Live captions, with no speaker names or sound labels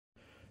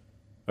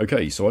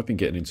Okay, so I've been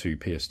getting into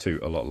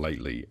PS2 a lot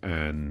lately,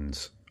 and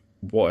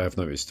what I've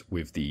noticed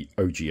with the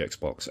OG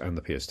Xbox and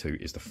the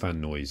PS2 is the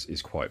fan noise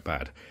is quite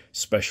bad,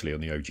 especially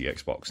on the OG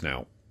Xbox.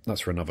 Now,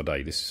 that's for another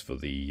day. This is for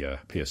the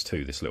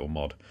PS2, this little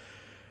mod.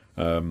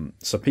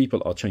 So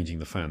people are changing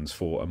the fans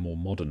for a more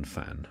modern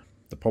fan.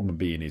 The problem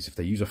being is if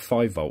they use a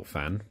 5-volt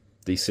fan,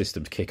 these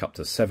systems kick up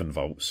to 7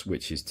 volts,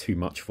 which is too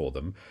much for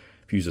them.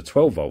 If you use a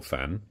 12-volt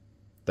fan,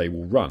 they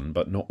will run,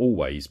 but not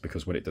always,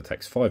 because when it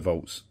detects 5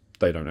 volts,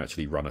 they don't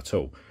actually run at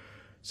all.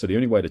 So the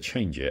only way to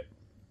change it,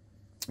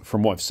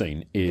 from what I've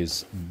seen,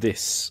 is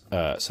this.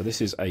 So this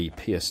is a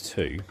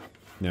PS2.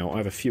 Now, I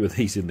have a few of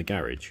these in the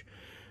garage,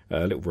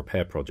 little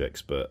repair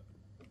projects, but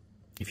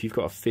if you've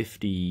got a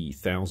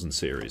 50,000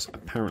 series,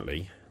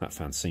 apparently that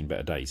fan's seen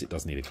better days. It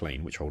does need a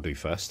clean, which I'll do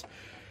first.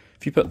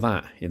 If you put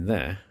that in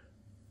there,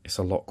 it's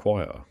a lot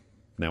quieter.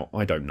 Now,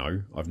 I don't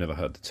know. I've never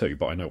heard the two,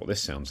 but I know what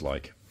this sounds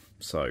like.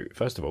 So,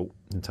 first of all,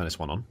 I'm going to turn this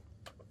one on.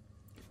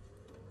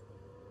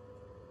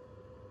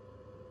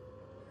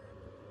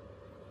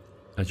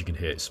 As you can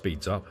hear, it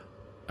speeds up,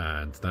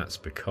 and that's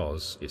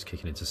because it's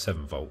kicking into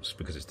 7 volts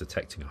because it's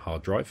detecting a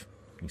hard drive.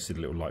 You can see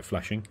the little light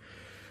flashing.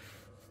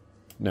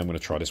 Now I'm going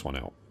to try this one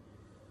out.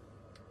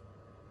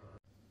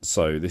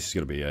 So this is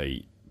going to be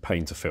a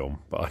pain to film,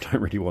 but I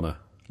don't really want to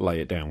lay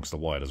it down because the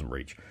wire doesn't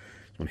reach. So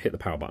I'm going to hit the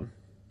power button.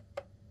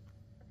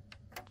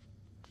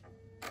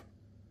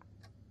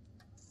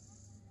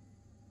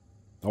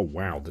 Oh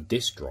wow, the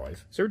disk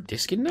drive. Is there a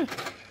disk in there?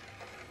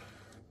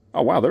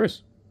 Oh wow, there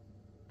is.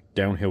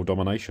 Downhill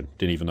domination.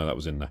 Didn't even know that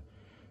was in there.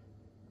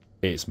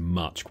 It's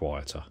much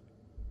quieter.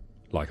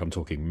 Like, I'm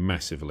talking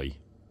massively.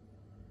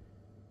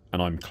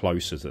 And I'm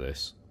closer to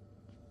this.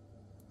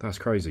 That's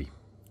crazy.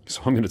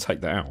 So I'm going to take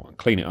that out,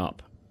 clean it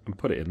up, and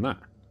put it in that.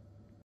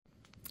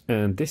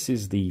 And this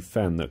is the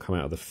fan that come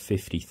out of the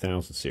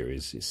 50,000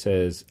 series. It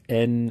says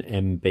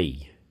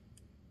NMB.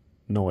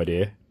 No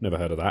idea. Never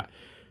heard of that.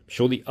 I'm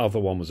sure the other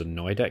one was a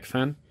Nidec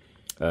fan.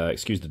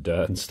 Excuse the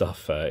dirt and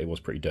stuff. It was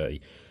pretty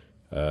dirty.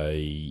 I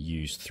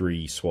used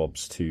 3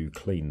 swabs to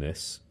clean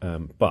this,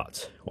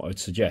 but what I would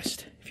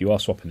suggest, if you are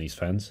swapping these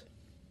fans,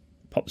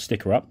 pop the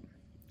sticker up.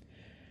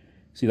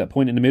 See that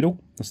point in the middle?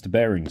 That's the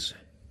bearings.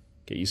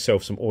 Get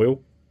yourself some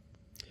oil,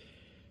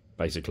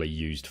 basically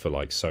used for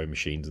like sewing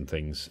machines and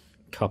things.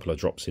 A couple of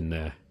drops in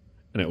there,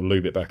 and it will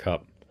lube it back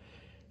up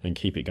and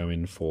keep it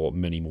going for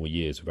many more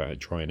years without it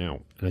drying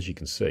out. And as you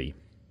can see,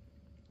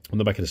 on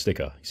the back of the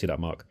sticker, you see that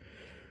mark?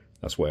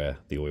 That's where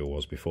the oil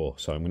was before.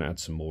 So I'm going to add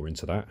some more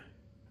into that.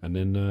 And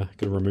then going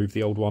to remove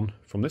the old one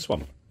from this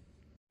one.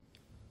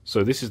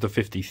 So this is the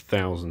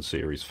 50,000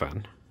 series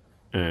fan,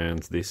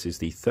 and this is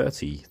the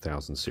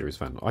 30,000 series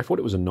fan. I thought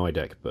it was a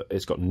Nidec, but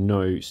it's got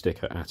no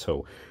sticker at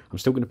all. I'm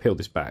still going to peel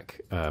this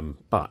back,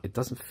 but it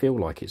doesn't feel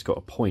like it's got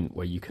a point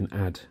where you can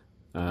add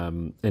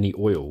any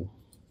oil,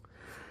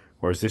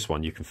 whereas this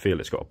one, you can feel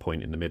it's got a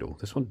point in the middle.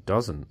 This one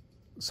doesn't,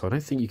 so I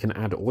don't think you can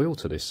add oil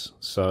to this.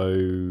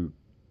 So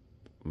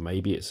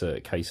maybe it's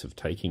a case of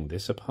taking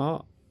this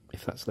apart.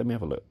 If that's, let me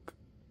have a look.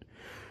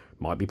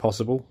 Might be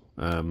possible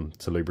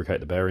to lubricate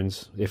the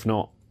bearings. If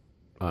not,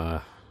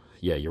 yeah,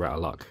 you're out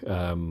of luck.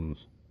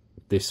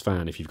 This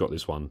fan, if you've got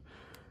this one,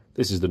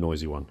 this is the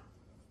noisy one.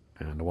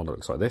 And the one that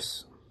looks like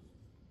this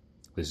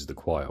is the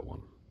quiet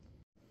one.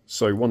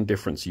 So one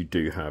difference you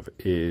do have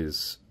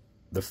is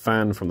the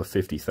fan from the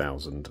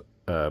 50,000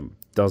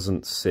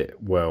 doesn't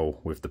sit well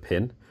with the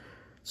pin.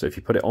 So if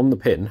you put it on the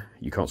pin,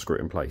 you can't screw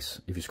it in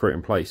place. If you screw it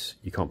in place,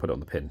 you can't put it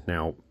on the pin.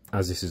 Now,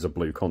 as this is a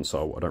blue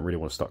console, I don't really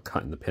want to start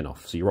cutting the pin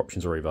off. So your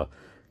options are either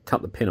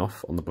cut the pin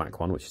off on the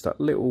black one, which is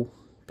that little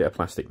bit of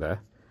plastic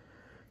there,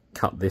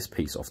 cut this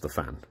piece off the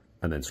fan,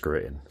 and then screw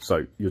it in.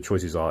 So your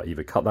choices are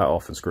either cut that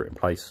off and screw it in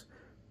place,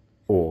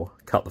 or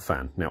cut the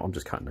fan. Now, I'm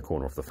just cutting the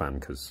corner off the fan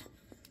because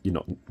you're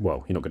not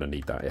going to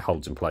need that. It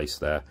holds in place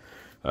there.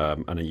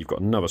 And then you've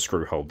got another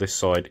screw hole this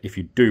side. If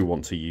you do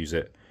want to use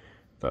it,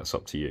 that's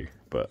up to you,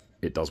 but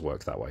it does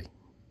work that way.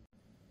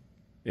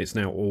 It's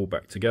now all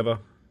back together,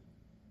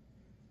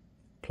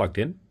 plugged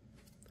in.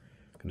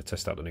 I'm going to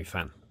test out the new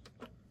fan.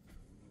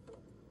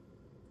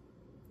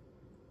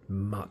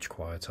 Much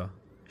quieter.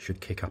 Should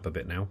kick up a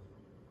bit now.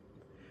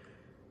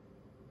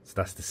 So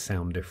that's the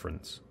sound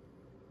difference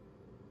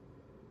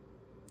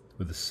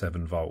with the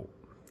 7 volt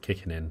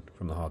kicking in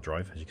from the hard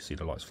drive. As you can see,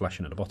 the lights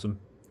flashing at the bottom.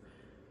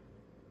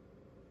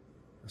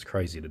 That's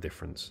crazy, the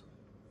difference.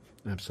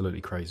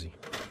 Absolutely crazy.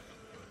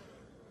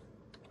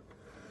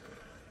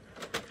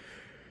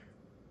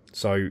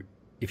 So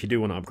if you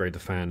do want to upgrade the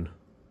fan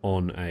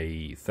on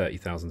a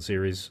 30,000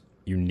 series,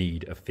 you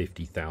need a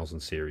 50,000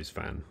 series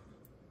fan.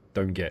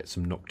 Don't get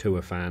some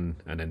Noctua fan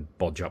and then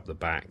bodge up the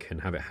back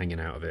and have it hanging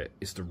out of it.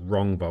 It's the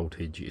wrong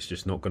voltage. It's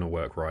just not going to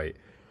work right.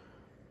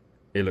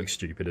 It looks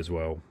stupid as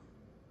well.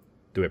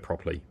 Do it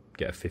properly.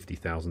 Get a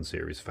 50,000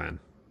 series fan.